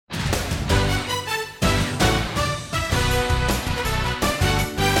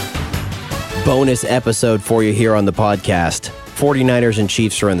Bonus episode for you here on the podcast. 49ers and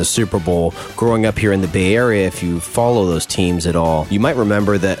Chiefs are in the Super Bowl. Growing up here in the Bay Area, if you follow those teams at all, you might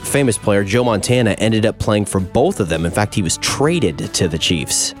remember that famous player Joe Montana ended up playing for both of them. In fact, he was traded to the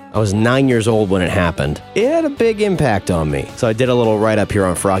Chiefs. I was 9 years old when it happened. It had a big impact on me. So I did a little write-up here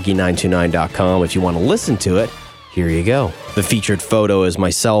on Froggy929.com. If you want to listen to it, here you go. The featured photo is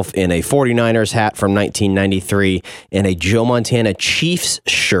myself in a 49ers hat from 1993 and a Joe Montana Chiefs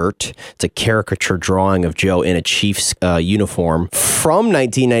shirt. It's a caricature drawing of Joe in a Chiefs uniform from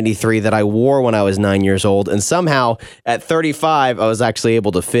 1993 that I wore when I was 9 years old. And somehow at 35, I was actually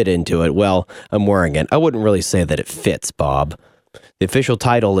able to fit into it. Well, I'm wearing it. I wouldn't really say that it fits, Bob. The official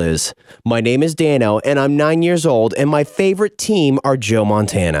title is, My Name is Dano, and I'm 9 years old, and my favorite team are Joe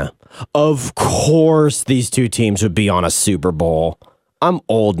Montana. Of course these two teams would be on a Super Bowl. I'm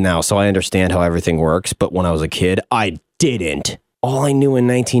old now, so I understand how everything works, but when I was a kid, I didn't. All I knew in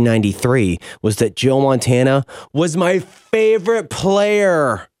 1993 was that Joe Montana was my favorite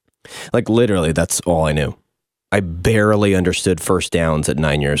player. Like, literally, that's all I knew. I barely understood first downs at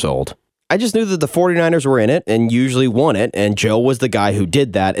 9 years old. I just knew that the 49ers were in it and usually won it, and Joe was the guy who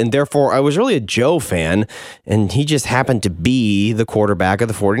did that, and therefore I was really a Joe fan, and he just happened to be the quarterback of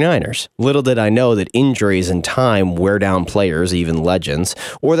the 49ers. Little did I know that injuries and time wear down players, even legends,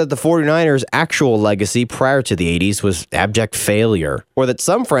 or that the 49ers' actual legacy prior to the 80s was abject failure, or that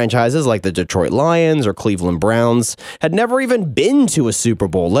some franchises like the Detroit Lions or Cleveland Browns had never even been to a Super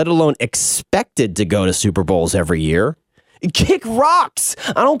Bowl, let alone expected to go to Super Bowls every year. Kick rocks!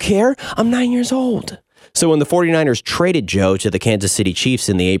 I don't care. I'm 9 years old. So when the 49ers traded Joe to the Kansas City Chiefs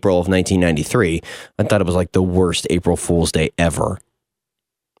in the April of 1993, I thought it was like the worst April Fool's Day ever.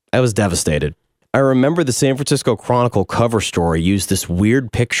 I was devastated. I remember the San Francisco Chronicle cover story used this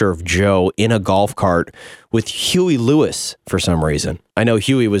weird picture of Joe in a golf cart with Huey Lewis for some reason. I know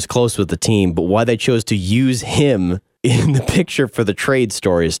Huey was close with the team, but why they chose to use him in the picture for the trade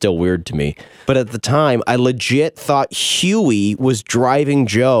story is still weird to me. But at the time, I legit thought Huey was driving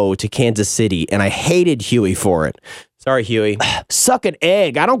Joe to Kansas City, and I hated Huey for it. Sorry, Huey. Suck an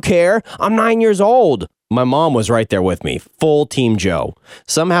egg. I don't care. I'm 9 years old. My mom was right there with me. Full Team Joe.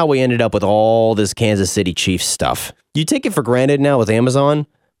 Somehow we ended up with all this Kansas City Chiefs stuff. You take it for granted now with Amazon,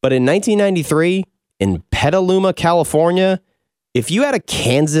 but in 1993, in Petaluma, California, if you had a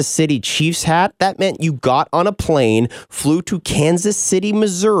Kansas City Chiefs hat, that meant you got on a plane, flew to Kansas City,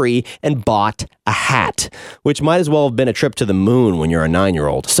 Missouri, and bought a hat, which might as well have been a trip to the moon when you're a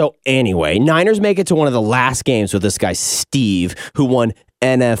 9-year-old. So anyway, Niners make it to one of the last games with this guy, Steve, who won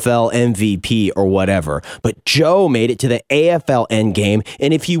NFL MVP or whatever. But Joe made it to the AFL endgame,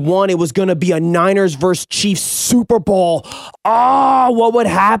 and if he won, it was going to be a Niners versus Chiefs Super Bowl. What would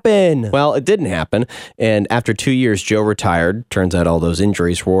happen? Well, it didn't happen, and after 2 years, Joe retired. Turns out all those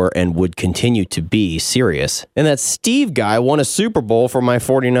injuries were and would continue to be serious. And that Steve guy won a Super Bowl for my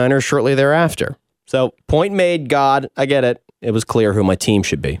 49ers shortly thereafter. So, point made, God. I get it. It was clear who my team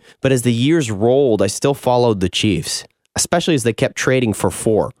should be. But as the years rolled, I still followed the Chiefs, especially as they kept trading for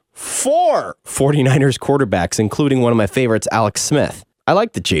four 49ers quarterbacks, including one of my favorites, Alex Smith. I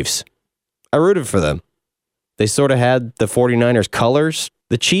liked the Chiefs. I rooted for them. They sort of had the 49ers colors.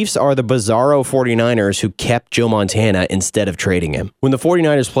 The Chiefs are the bizarro 49ers who kept Joe Montana instead of trading him. When the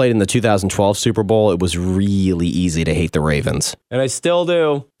 49ers played in the 2012 Super Bowl, it was really easy to hate the Ravens. And I still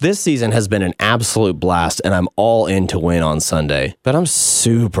do. This season has been an absolute blast, and I'm all in to win on Sunday. But I'm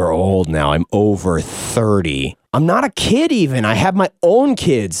super old now. I'm over 30. I'm not a kid even. I have my own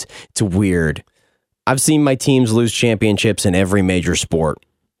kids. It's weird. I've seen my teams lose championships in every major sport.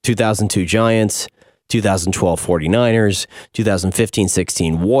 2002 Giants, 2012 49ers,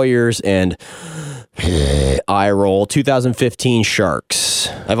 2015-16 Warriors, and eye roll, 2015 Sharks.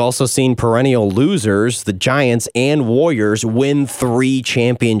 I've also seen perennial losers, the Giants and Warriors, win 3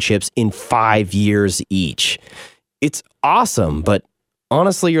 championships in 5 years each. It's awesome, but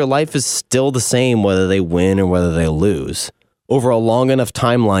honestly, your life is still the same whether they win or whether they lose. Over a long enough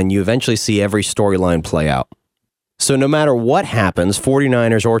timeline, you eventually see every storyline play out. So no matter what happens,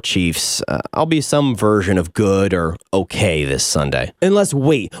 49ers or Chiefs, I'll be some version of good or okay this Sunday. Unless,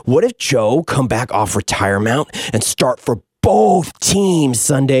 wait, what if Joe come back off retirement and start for both teams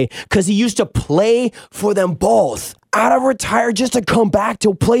Sunday? Because he used to play for them both. Out of retire just to come back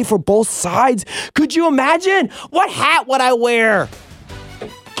to play for both sides? Could you imagine? What hat would I wear?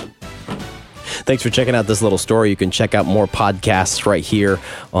 Thanks for checking out this little story. You can check out more podcasts right here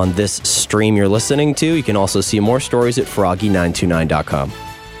on this stream you're listening to. You can also see more stories at froggy929.com.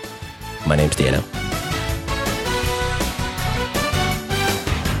 My name's Dano.